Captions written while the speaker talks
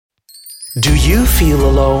Do you feel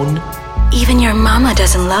alone? Even your mama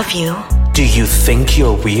doesn't love you. Do you think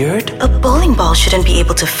you're weird? A bowling ball shouldn't be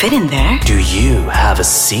able to fit in there. Do you have a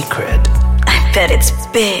secret? I bet it's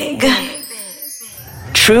big.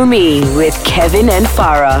 True Me with Kevin and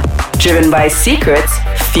Farah. Driven by secrets,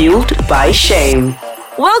 fueled by shame.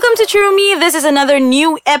 Welcome to True Me. This is another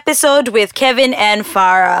new episode with Kevin and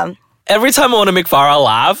Farah. Every time I want to make Farah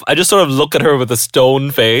laugh, I just sort of look at her with a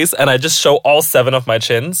stone face and I just show all 7 of my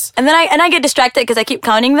chins. And then I get distracted because I keep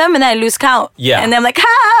counting them and then I lose count. Yeah. And then I'm like,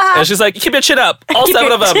 ha! And she's like, keep your chin up. All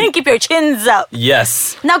 7 of them. Keep your chins up.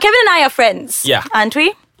 Yes. Now, Kevin and I are friends. Yeah. Aren't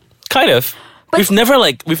we? Kind of. But-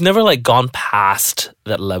 we've never gone past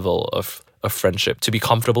that level of friendship to be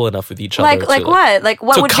comfortable enough with each other. Like what? Like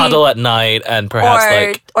what to would cuddle be... at night and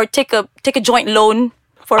perhaps or take a joint loan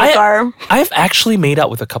for a car. I've actually made out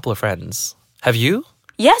with a couple of friends. Have you?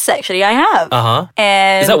 Yes, actually, I have. Uh-huh.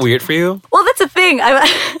 And Is that weird for you? Well, that's the thing.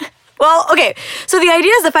 Well, okay. So the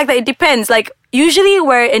idea is the fact that it depends. Like, usually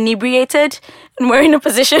we're inebriated and we're in a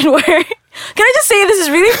position where... Can I just say this is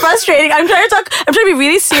really frustrating? I'm trying to be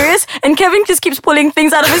really serious, and Kevin just keeps pulling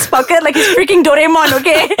things out of his pocket like he's freaking Doraemon,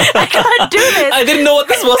 okay? I can't do this. I didn't know what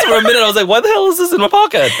this was for a minute. I was like, why the hell is this in my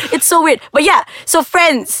pocket? It's so weird. But yeah, so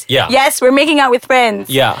friends. Yeah. Yes, we're making out with friends.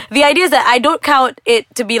 Yeah. The idea is that I don't count it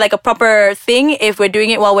to be like a proper thing if we're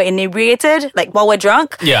doing it while we're inebriated, like while we're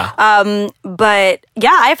drunk. Yeah. But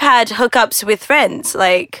yeah, I've had hookups with friends,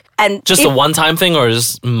 like, and Just a one-time thing or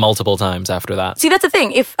just multiple times after that? see, that's the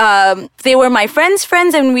thing. If they were my friends,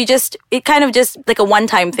 and it kind of just like a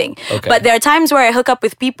one-time thing. Okay. But there are times where I hook up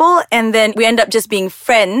with people and then we end up just being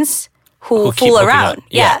friends who keep fool hooking around. up.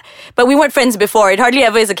 Yeah. But we weren't friends before. It hardly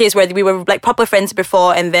ever is a case where we were like proper friends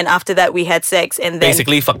before and then after that we had sex and then...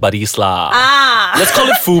 Basically, fuck buddies lah. Ah! Let's call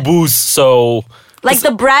it FUBUs. So, Like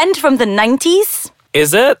the brand from the 90s?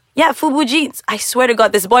 is it? Yeah, Fubu jeans. I swear to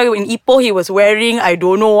God, this boy in Ipoh, he was wearing, I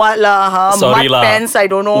don't know what lah, Sorry mud lah. pants, I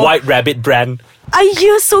don't know. White Rabbit brand.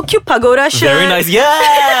 You so cute pagoda shirt. Very nice.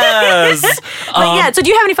 Yes! But yeah, so do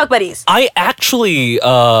you have any fuck buddies? I actually,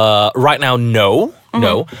 right now, no. Mm-hmm.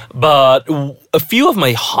 No. But a few of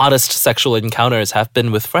my hottest sexual encounters have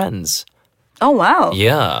been with friends. Oh, wow.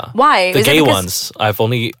 Yeah. Why? The Is it gay because- ones. I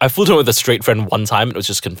flew in with a straight friend one time. It was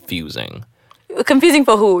just confusing. Confusing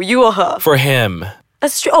for who? You or her? For him.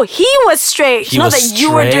 He was straight. He Not was that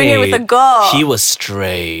you were doing it with a straight. girl. He was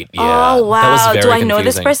straight. Yeah. Oh, wow. That was very Do I know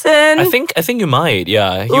this confusing. person? I think you might.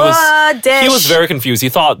 Yeah. He What? was very confused. He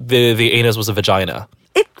thought the anus was a vagina.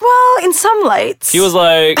 Well, in some lights. He was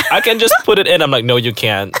like, I can just put it in. I'm like, no, you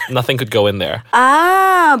can't. Nothing could go in there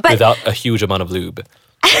but without a huge amount of lube.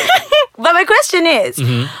 my question is,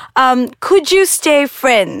 Mm-hmm. could you stay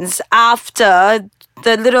friends after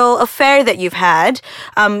the little affair that you've had,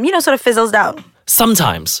 sort of fizzles down?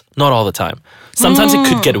 Sometimes, not all the time. Sometimes it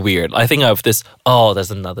could get weird. I think I have this. Oh, there's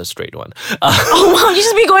another straight one. Oh, wow, you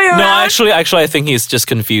just be going around. No, actually, I think he's just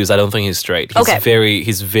confused. I don't think he's straight. He's Okay.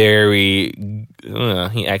 he's very.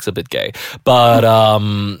 He acts a bit gay, but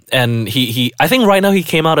and I think right now he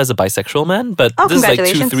came out as a bisexual man. But Oh, this is like 2-3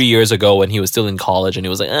 congratulations. years ago when he was still in college, and he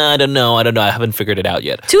was like, I don't know, I haven't figured it out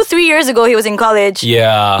yet. 2-3 years ago, he was in college.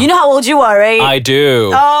 Yeah, You know how old you are, right? I do.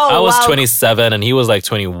 Oh, I was wow. 27 and he was like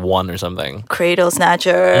 21 or something. Cradle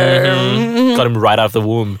snatcher. Got him right out of the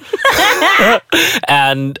womb.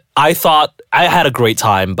 And I thought I had a great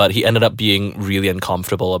time, but he ended up being really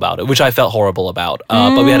uncomfortable about it, which I felt horrible about.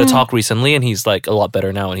 But we had a talk recently and he's like a lot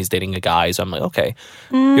better now and he's dating a guy. So I'm like, okay,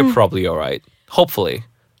 you're probably all right. Hopefully.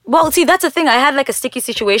 Well, see, that's the thing. I had like a sticky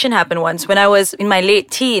situation happen once. When I was in my late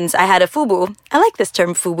teens, I had a FUBU. I like this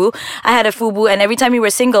term, FUBU. I had a FUBU, and every time we were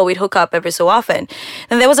single, we'd hook up every so often.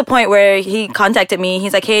 And there was a point where he contacted me.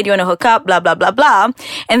 He's like, hey, do you want to hook up? Blah, blah, blah, blah.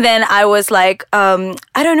 And then I was like, I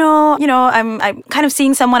don't know. I'm kind of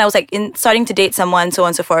seeing someone. I was like starting to date someone, so on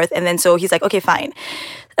and so forth. And then so he's like, okay, fine.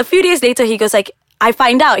 A few days later, he goes like, I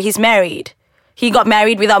find out he's married. He got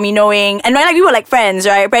married without me knowing. And we were like friends,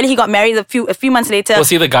 right? Apparently he got married a few months later. Was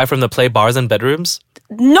he the guy from the play Bars and Bedrooms?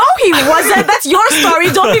 No, he wasn't. That's your story.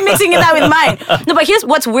 Don't be mixing that with mine. No, but here's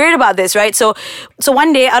what's weird about this, right? So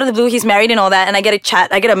one day, out of the blue, he's married and all that, and I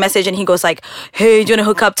get a message, and he goes like, hey, do you want to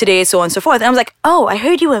hook up today? So on and so forth. And I was like, oh, I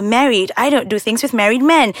heard you were married. I don't do things with married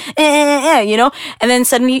men. And then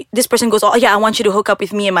suddenly, this person goes, oh, yeah, I want you to hook up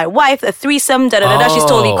with me and my wife, a threesome, da-da-da-da. She's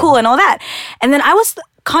totally cool and all that. And then I was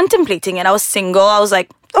contemplating it. I was single. I was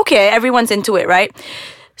like, okay, everyone's into it, right?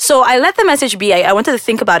 So I let the message be. I wanted to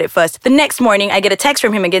think about it first. The next morning, I get a text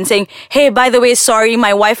from him again saying, hey, by the way, sorry,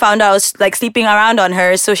 my wife found out I was like sleeping around on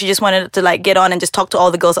her, so she just wanted to like get on and just talk to all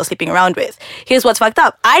the girls I was sleeping around with. Here's what's fucked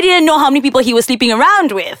up. I didn't know how many people he was sleeping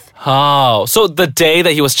around with. Oh, so the day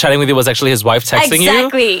that he was chatting with you was actually his wife texting you?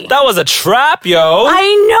 Exactly. That was a trap, yo.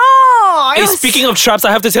 I know. Hey, speaking of traps,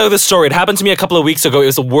 I have to tell you this story. It happened to me a couple of weeks ago. It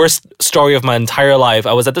was the worst story of my entire life.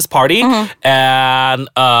 I was at this party and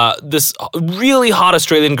this really hot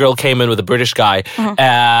Australian girl came in with a British guy.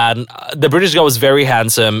 And the British guy was very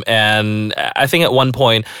handsome. And I think at one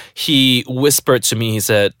point he whispered to me, he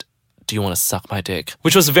said, do you want to suck my dick?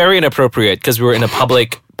 Which was very inappropriate because we were in a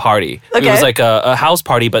public party. Okay. It was like a house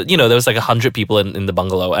party, but you know, there was like 100 people in the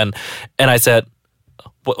bungalow. And I said,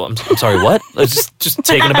 what, I'm sorry, what? I was just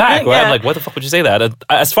taken aback, right? Yeah. I'm like, what the fuck would you say that? And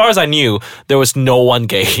as far as I knew, there was no one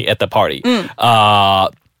gay at the party.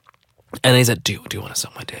 And he said, do you want to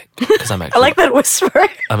suck my dick? Because I'm I actually, like that whisper.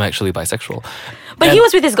 I'm actually bisexual. But And- he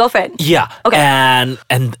was with his girlfriend. Yeah. Okay. And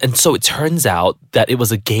so it turns out that it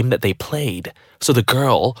was a game that they played. So the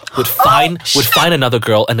girl would find another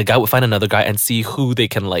girl, and the guy would find another guy, and see who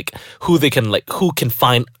can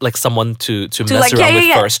find like someone to mess like, around with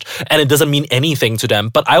yeah. first. And it doesn't mean anything to them.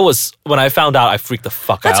 But when I found out, I freaked the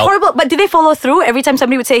fuck That's out. horrible. But did they follow through every time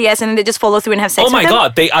somebody would say yes, and then they just follow through and have sex? Oh my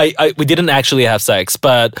with them? god! We didn't actually have sex,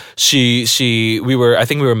 but we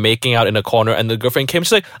were making out in a corner, and the girlfriend came.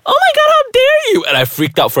 She's like, "Oh my god, how dare you!" And I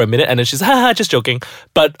freaked out for a minute, and then she's, "Ha, just joking."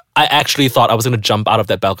 But I actually thought I was gonna jump out of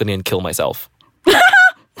that balcony and kill myself.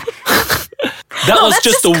 That was that's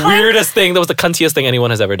just just the weirdest thing. That was the cuntiest thing anyone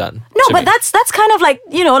has ever done. No, to but me. that's kind of like,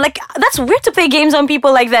 like that's weird to play games on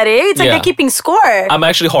people like that, eh? It's like Yeah. they're keeping score. I'm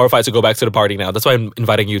actually horrified to go back to the party now. That's why I'm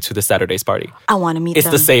inviting you to the Saturday's party. I want to meet It's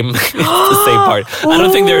them. the same. It's the same party. I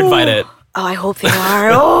don't think they're invited. Oh, I hope they are.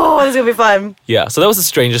 Oh, this is going to be fun. Yeah, so that was the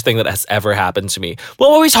strangest thing that has ever happened to me. What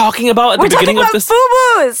were we talking about at We're the talking beginning about of this?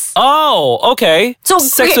 FUBUs. Oh, okay. So,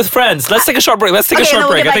 sex okay. with friends. Let's take a short break. Let's take a Okay, short no,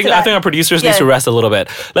 we'll break. get I back think to I that. think our producers need Yeah. to rest a little bit.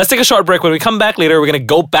 Let's take a short break. When we come back later, we're gonna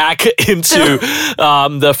go back into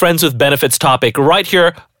the friends with benefits topic right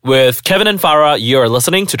here with Kevin and Farah. You're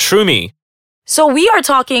listening to True Me. So we are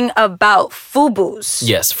talking about FUBUs.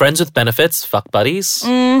 Yes, friends with benefits, fuck buddies.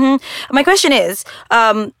 My question is,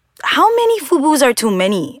 how many FUBUs are too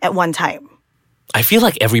many at one time? I feel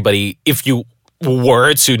like everybody, if you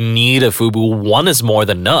were to need a FUBU, one is more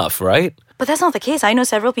than enough, right? But that's not the case. I know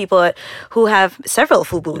several people who have several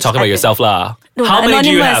FUBUs. Talk about yourself, lah. No, How many do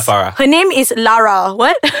you anonymous. have, Farah? Her name is Lara.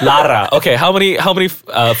 What? Lara. Okay, how many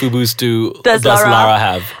FUBUs does Lara? Lara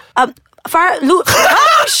have? Farah,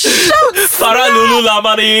 oh, shoot! Farah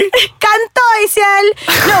Lululemon. Kantoy, sial!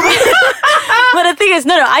 No, but the thing is,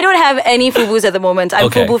 no, I don't have any FUBUs at the moment. I'm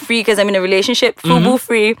Okay. FUBU free because I'm in a relationship. FUBU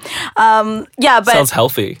free. Yeah, but Sounds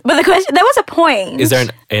healthy. but the question, there was a point. Is there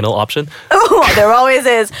an anal option? Oh, there always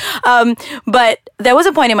is. But there was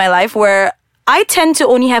a point in my life where I tend to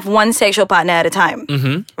only have one sexual partner at a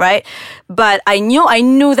time, right? But I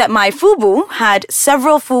knew that my FUBU had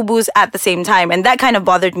several FUBUs at the same time, and that kind of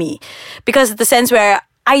bothered me because the sense where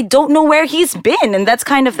I don't know where he's been, and that's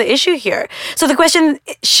kind of the issue here. So the question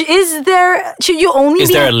should you only Is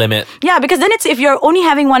be there a limit? Yeah, because then it's if you're only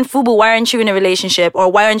having one FUBU, why aren't you in a relationship,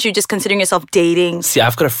 or why aren't you just considering yourself dating? See,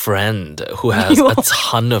 I've got a friend who has a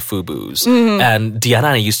ton of FUBUs. And Diana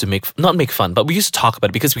and I used to not make fun, but we used to talk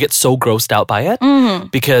about it because we get so grossed out by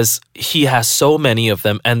it. Because he has so many of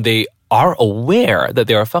them and they are aware that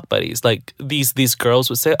they are fuck buddies. Like these girls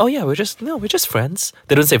would say, "Oh yeah, we're just friends."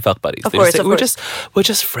 They don't say fuck buddies. Of They course, just say, of course. we're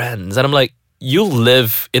just friends. And I'm like, you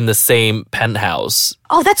live in the same penthouse.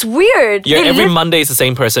 Oh, that's weird. Yeah, They every live- Monday is the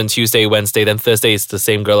same person, Tuesday, Wednesday, then Thursday is the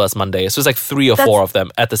same girl as Monday. So it's like 3 or 4 of them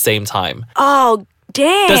at the same time. Oh,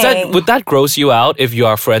 dang. Would that gross you out if you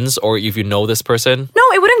are friends or if you know this person? No,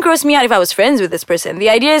 it wouldn't gross me out if I was friends with this person. The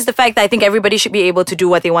idea is the fact that I think everybody should be able to do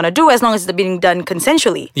what they want to do as long as it's being done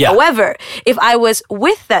consensually. Yeah. However, if I was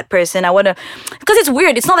with that person, I want to... Because it's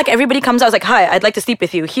weird. It's not like everybody comes out like, "Hi, I'd like to sleep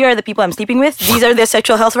with you. Here are the people I'm sleeping with. These are their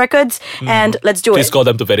sexual health records. And let's do Please it." call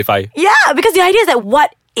them to verify. Yeah, because the idea is that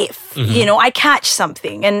what if, I catch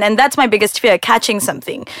something. And that's my biggest fear, catching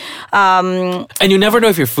something. And you never know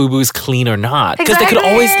if your FUBU is clean or not. Because they could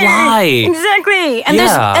always lie. Exactly. And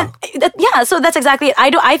Yeah. so that's exactly it.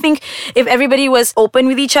 I think if everybody was open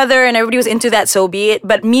with each other and everybody was into that, so be it.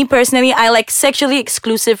 But me personally, I like sexually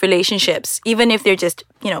exclusive relationships, even if they're just,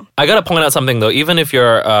 I gotta point out something though. Even if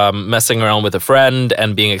you're messing around with a friend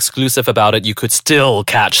and being exclusive about it, you could still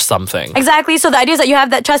catch something. Exactly. So the idea is that you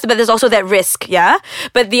have that trust, but there's also that risk, yeah?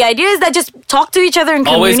 But the idea is that just talk to each other and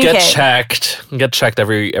Always communicate. get checked. Get checked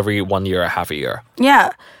every 1 year or half a year.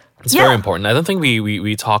 Yeah. It's very important. I don't think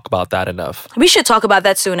we talk about that enough. We should talk about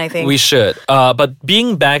that soon, I think. We should. But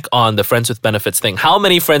being back on the friends with benefits thing, how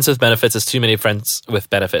many friends with benefits is too many friends with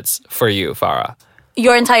benefits for you, Farah?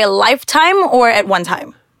 Your entire lifetime or at one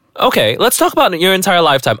time? Okay, let's talk about your entire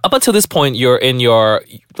lifetime. Up until this point, you're in your,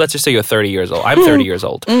 let's just say you're 30 years old. I'm 30 years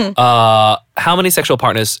old. How many sexual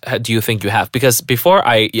partners do you think you have? Because before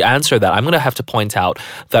I answer that, I'm going to have to point out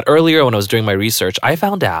that earlier when I was doing my research, I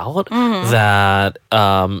found out that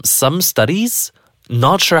some studies,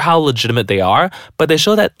 not sure how legitimate they are, but they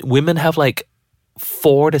show that women have like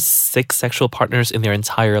 4 to 6 sexual partners in their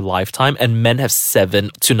entire lifetime, and men have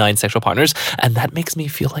 7 to 9 sexual partners, and that makes me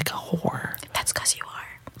feel like a whore. That's because you are.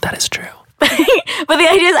 That is true. But the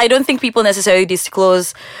idea is, I don't think people necessarily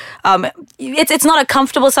disclose. It's not a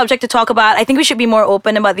comfortable subject to talk about. I think we should be more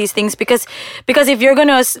open about these things because if you're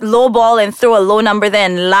gonna lowball and throw a low number there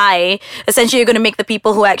and lie, essentially you're gonna make the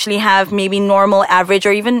people who actually have maybe normal, average,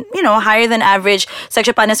 or even higher than average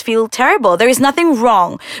sexual partners feel terrible. There is nothing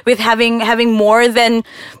wrong with having more than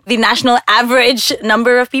the national average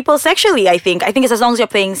number of people sexually. I think it's as long as you're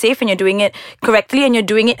playing safe and you're doing it correctly and you're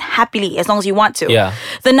doing it happily, as long as you want to. Yeah.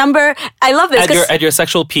 The number, I love this. At your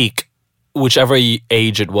sexual peak, whichever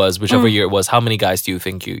age it was, whichever year it was, how many guys do you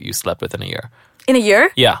think you slept with in a year? In a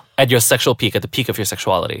year? Yeah, at your sexual peak, at the peak of your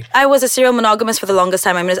sexuality. I was a serial monogamist for the longest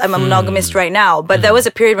time. I'm a monogamist right now, but there was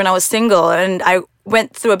a period when I was single and I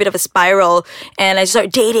went through a bit of a spiral and I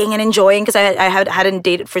started dating and enjoying because I hadn't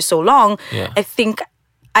dated for so long. Yeah. I think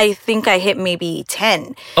I hit maybe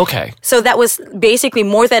 10. Okay. So that was basically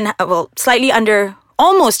more than, slightly under,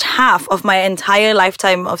 almost half of my entire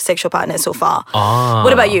lifetime of sexual partners so far.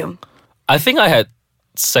 What about you? I think I had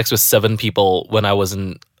sex with 7 people when I was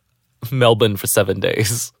in Melbourne for 7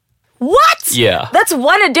 days. What? Yeah. That's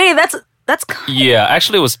one a day. That's Yeah,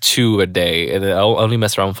 actually it was 2 a day, and I only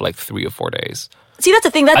messed around for like 3 or 4 days. See, that's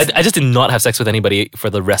the thing. I just did not have sex with anybody for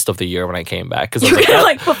the rest of the year when I came back. Because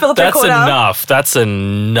fulfilled your that's quota. enough. That's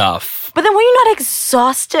enough. But then were you not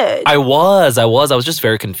exhausted? I was just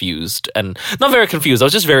very confused. And not very confused, I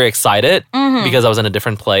was just very excited because I was in a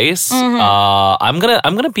different place. I'm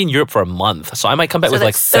gonna be in Europe for a month. So I might come back with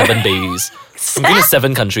like 7 babies. I'm going to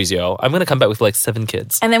 7 countries, yo. I'm gonna come back with like 7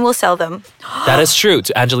 kids. And then we'll sell them. That is true,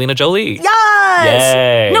 to Angelina Jolie. Yes!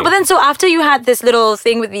 Yay. No, but then so after you had this little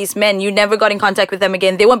thing with these men, you never got in contact with them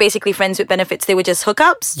again. They weren't basically friends with benefits. They were just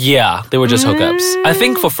hookups? Yeah, they were just hookups. I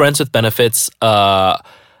think for friends with benefits, I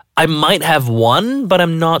might have one, but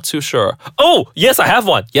I'm not too sure. Oh, yes, I have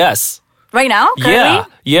one. Yes. Right now? Currently?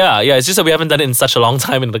 Yeah. It's just that we haven't done it in such a long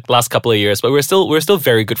time in the last couple of years, but we're still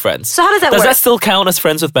very good friends. So how does that work? Does that still count as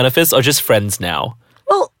friends with benefits or just friends now?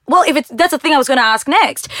 Well, if that's the thing I was going to ask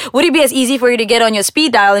next. Would it be as easy for you to get on your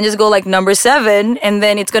speed dial and just go like number 7 and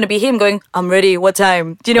then it's going to be him going, I'm ready, what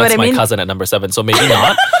time? Do you know That's what I mean? my cousin at number 7, so maybe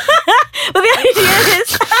not. But the idea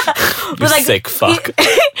is... You sick fuck.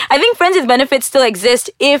 I think friends with benefits still exist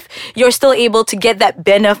if you're still able to get that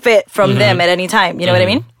benefit from them at any time. You know what I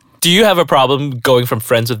mean? Do you have a problem going from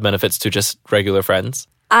friends with benefits to just regular friends?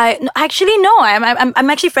 Actually, no. I'm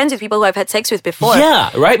actually friends with people who I've had sex with before.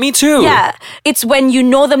 Yeah, right? Me too. Yeah. It's when you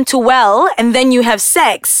know them too well and then you have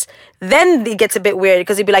sex, then it gets a bit weird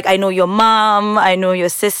because you'd be like, I know your mom, I know your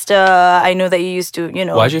sister, I know that you used to,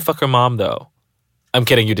 Why'd you fuck her mom though? I'm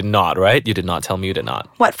kidding, you did not, right? You did not tell me you did not.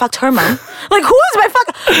 What, fucked her mom? Like, who is my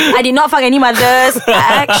fuck? I did not fuck any mothers,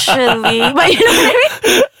 actually. But you know what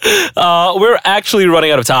I mean? We're actually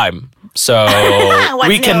running out of time. So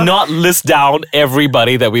we cannot list down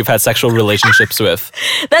everybody that we've had sexual relationships with.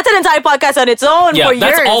 That's an entire podcast on its own for years.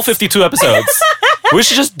 That's all 52 episodes. We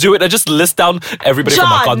should just do it and just list down everybody from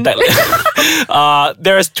our contact list.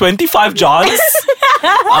 There's 25 Johns.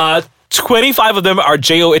 25 of them are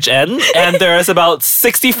John, and there's about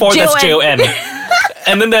 64 that's Jon.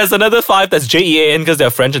 And then there's another 5 that's Jean because they're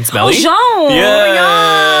French and smelly. Oh, Jean.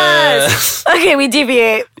 Yes. Okay, we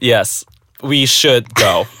deviate. Yes, we should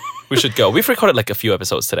go. We've recorded like a few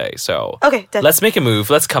episodes today, so okay, done. Let's make a move.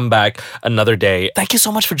 Let's come back another day. Thank you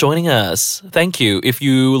so much for joining us. Thank you. If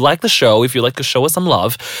you like the show, if you like to show us some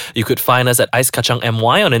love, you could find us at Ice Kacang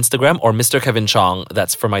MY on Instagram or Mr. Kevin Chong.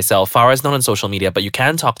 That's for myself. Farah is not on social media, but you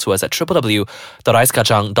can talk to us at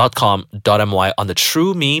www.icekacang.com.my on the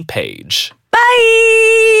True Me page.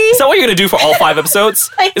 Bye! Is that what you're going to do for all 5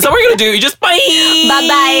 episodes? Is that what you're going to do? You just bye!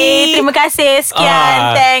 Bye-bye! Terima kasih.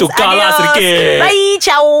 Sekian. Thanks. Tukar lah Adios. sedikit. Bye.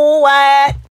 Ciao.